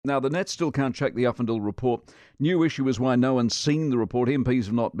Now, the Nats still can't check the Uffindell report. New issue is why no one's seen the report. MPs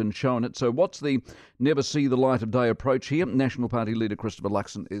have not been shown it. So what's the never see the light of day approach here? National Party leader Christopher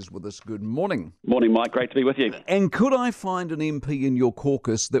Luxon is with us. Good morning. Morning, Mike. Great to be with you. And could I find an MP in your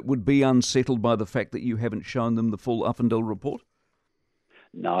caucus that would be unsettled by the fact that you haven't shown them the full Uffindell report?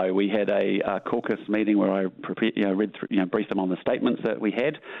 No, we had a caucus meeting where I briefed them on the statements that we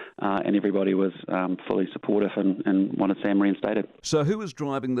had, and everybody was fully supportive and wanted Sam reinstated. So who is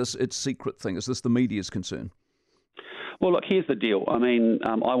driving this It's secret thing? Is this the media's concern? Well, look, here's the deal. I mean,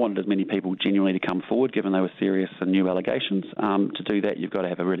 I wanted as many people genuinely to come forward, given they were serious and new allegations. To do that, you've got to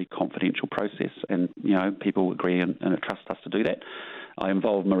have a really confidential process, and people agree and trust us to do that. I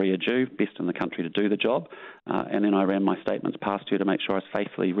involved Maria Jew, best in the country to do the job, and then I ran my statements past her to make sure I was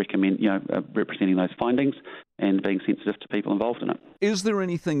faithfully representing those findings and being sensitive to people involved in it. Is there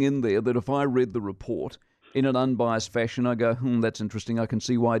anything in there that if I read the report in an unbiased fashion, I go, that's interesting, I can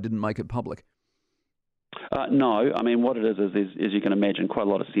see why I didn't make it public? No, I mean, what it is you can imagine, quite a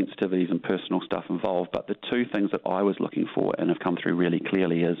lot of sensitivities and personal stuff involved, but the two things that I was looking for and have come through really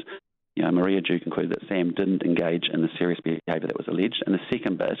clearly is Maria Jew concluded that Sam didn't engage in the serious behaviour that was alleged. And the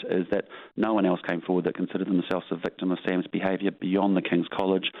second bit is that no one else came forward that considered themselves a victim of Sam's behaviour beyond the King's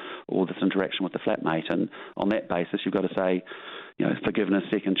College or this interaction with the flatmate. And on that basis, you've got to say, forgiveness,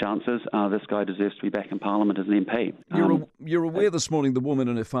 second chances. This guy deserves to be back in Parliament as an MP. You're aware this morning the woman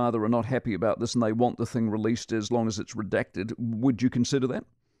and her father are not happy about this and they want the thing released as long as it's redacted. Would you consider that?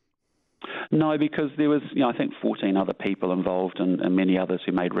 No, because there was, I think 14 other people involved and many others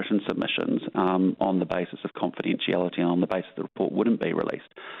who made written submissions on the basis of confidentiality and on the basis the report wouldn't be released.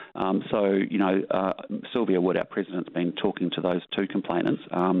 Sylvia Wood, our president's been talking to those two complainants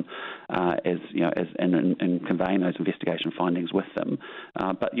and conveying those investigation findings with them.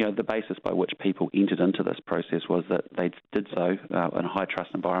 But the basis by which people entered into this process was that they did so in a high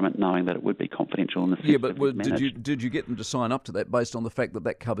trust environment, knowing that it would be confidential in the sense but did you get them to sign up to that based on the fact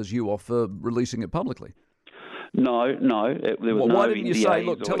that covers you off for releasing it publicly? No. There was no why didn't you say,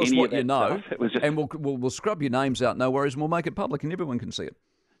 look, tell us what you know, and we'll scrub your names out, no worries, and we'll make it public and everyone can see it?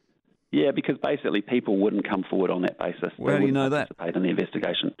 Yeah, because basically people wouldn't come forward on that basis. Well, how do you know that? Participate in the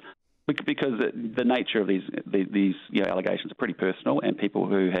investigation. Because the nature of these allegations are pretty personal, and people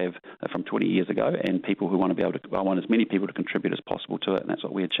who have from 20 years ago, and people who want to be able to. I want as many people to contribute as possible to it, and that's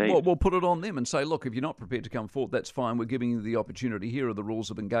what we achieved. Well, we'll put it on them and say, look, if you're not prepared to come forward, that's fine. We're giving you the opportunity. Here are the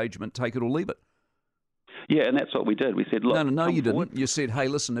rules of engagement. Take it or leave it. Yeah, and that's what we did. We said, look, no, you forward. didn't. You said, hey,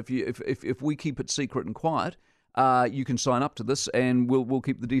 listen, if we keep it secret and quiet, you can sign up to this, and we'll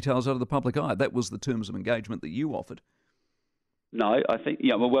keep the details out of the public eye. That was the terms of engagement that you offered. No, I think,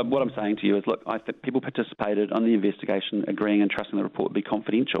 what I'm saying to you is, look, I think people participated on the investigation, agreeing and trusting the report would be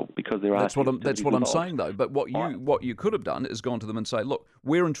confidential because there are. That's what I'm saying, though. But what you could have done is gone to them and say, look,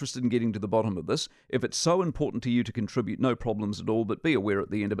 we're interested in getting to the bottom of this. If it's so important to you to contribute, no problems at all. But be aware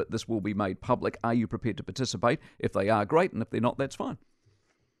at the end of it, this will be made public. Are you prepared to participate? If they are, great, and if they're not, that's fine.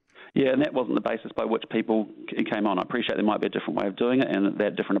 Yeah, and that wasn't the basis by which people came on. I appreciate there might be a different way of doing it and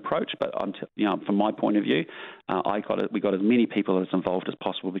that different approach, but from my point of view, we got as many people as involved as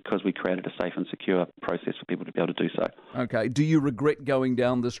possible because we created a safe and secure process for people to be able to do so. Okay. Do you regret going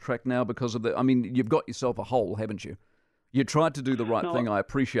down this track now because of you've got yourself a hole, haven't you? You tried to do the right thing, I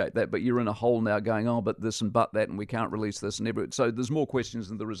appreciate that, but you're in a hole now going, but this and but that, and we can't release this and everything. So there's more questions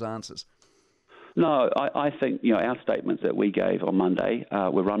than there is answers. No, I think our statements that we gave on Monday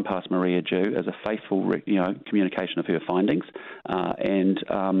were run past Maria Jew as a faithful communication of her findings, and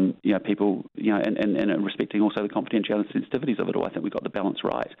people and respecting also the confidentiality and sensitivities of it all. I think we got the balance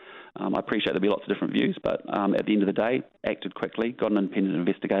right. I appreciate there'll be lots of different views, but at the end of the day, acted quickly, got an independent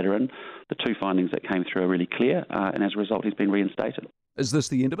investigator in. The two findings that came through are really clear, and as a result, he's been reinstated. Is this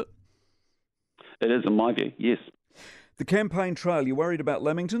the end of it? It is, in my view. Yes. The campaign trail. You worried about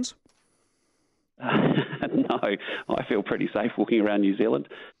Lamingtons? No, I feel pretty safe walking around New Zealand.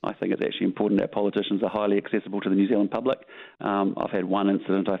 I think it's actually important that politicians are highly accessible to the New Zealand public. I've had one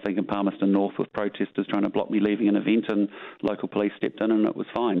incident, I think, in Palmerston North with protesters trying to block me leaving an event, and local police stepped in and it was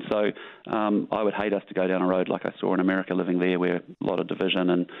fine. So I would hate us to go down a road like I saw in America living there, where a lot of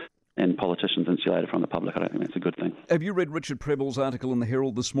division and politicians insulated from the public. I don't think that's a good thing. Have you read Richard Prebble's article in the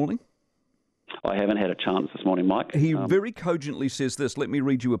Herald this morning? I haven't had a chance this morning, Mike. He very cogently says this. Let me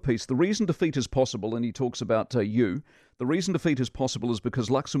read you a piece. The reason defeat is possible, and he talks about the reason defeat is possible is because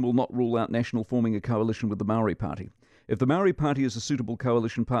Luxon will not rule out National forming a coalition with the Maori Party. If the Maori Party is a suitable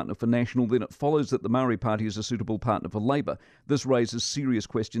coalition partner for National, then it follows that the Maori Party is a suitable partner for Labour. This raises serious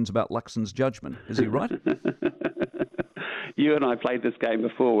questions about Luxon's judgment. Is he right? You and I played this game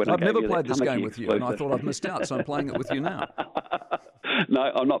before. I've never played this game with you, and I thought I've missed out, so I'm playing it with you now. No,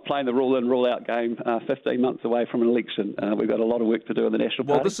 I'm not playing the rule in, rule out game 15 months away from an election. We've got a lot of work to do in the National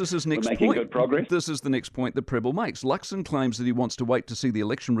Party. Well, this is his next We're making point. good progress. This is the next point that Prebble makes. Luxon claims that he wants to wait to see the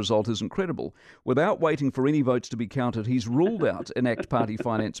election result isn't credible. Without waiting for any votes to be counted, he's ruled out an ACT Party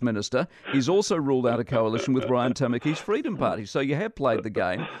finance minister. He's also ruled out a coalition with Ryan Tamaki's Freedom Party. So you have played the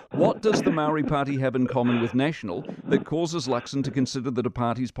game. What does the Maori Party have in common with National that causes Luxon to consider that a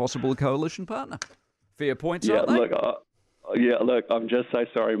party's possible a coalition partner? Fair points, aren't they? Look, I'm just so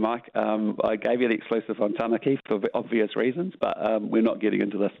sorry, Mike. I gave you the exclusive on Tamaki for obvious reasons, but we're not getting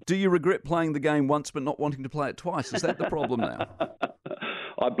into this. Do you regret playing the game once but not wanting to play it twice? Is that the problem now?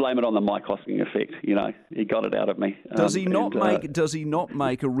 I blame it on the Mike Hosking effect. You know, he got it out of me. Does he not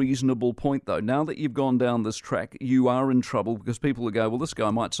make a reasonable point, though? Now that you've gone down this track, you are in trouble because people will go, well, this guy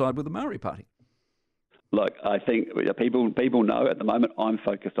might side with the Maori Party. Look, I think people know at the moment I'm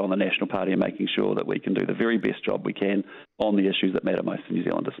focused on the National Party and making sure that we can do the very best job we can on the issues that matter most to New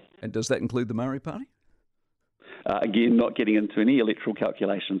Zealanders. And does that include the Maori Party? Again, not getting into any electoral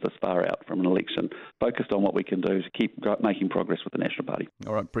calculations this far out from an election, focused on what we can do to keep making progress with the National Party.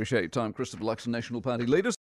 All right, appreciate your time. Christopher Luxon, National Party leaders.